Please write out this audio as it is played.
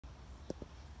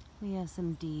We have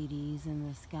some deities in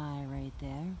the sky right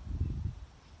there.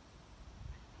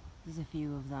 There's a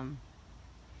few of them.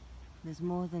 There's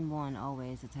more than one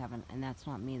always that's having, and that's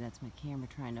not me, that's my camera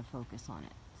trying to focus on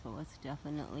it. So it's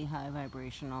definitely high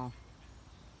vibrational.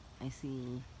 I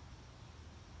see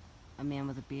a man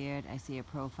with a beard. I see a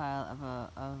profile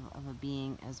of a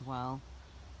being as well.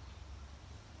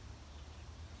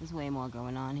 There's way more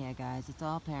going on here, guys. It's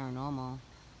all paranormal.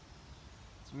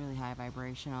 It's really high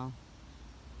vibrational.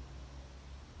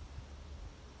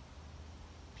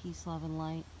 Peace, love, and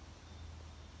light.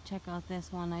 Check out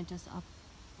this one.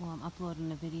 I'm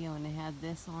uploading a video and it had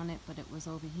this on it, but it was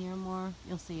over here more.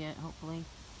 You'll see it, hopefully.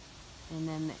 And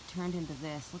then it turned into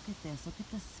this. Look at this. Look at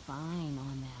the spine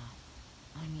on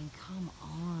that. I mean, come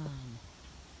on.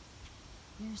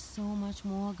 There's so much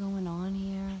more going on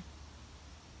here.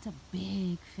 It's a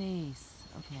big face.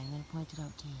 Okay, I'm going to point it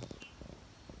out to you.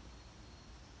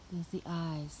 There's the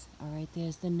eyes. Alright,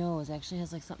 there's the nose. It actually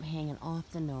has like something hanging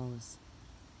off the nose.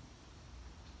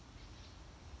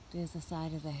 There's the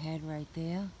side of the head right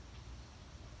there.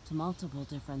 It's multiple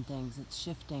different things. It's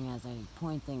shifting as I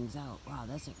point things out. Wow,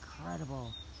 that's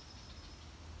incredible.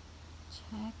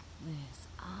 Check this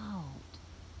out.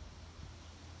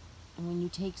 And when you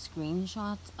take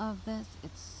screenshots of this,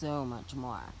 it's so much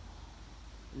more.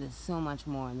 There's so much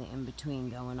more in the in-between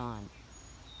going on.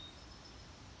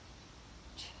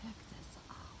 Check this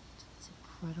out. It's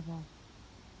incredible.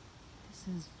 This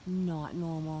is not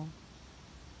normal.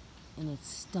 And it's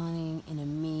stunning and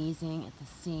amazing at the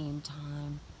same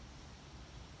time.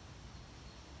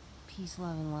 Peace,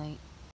 love, and light.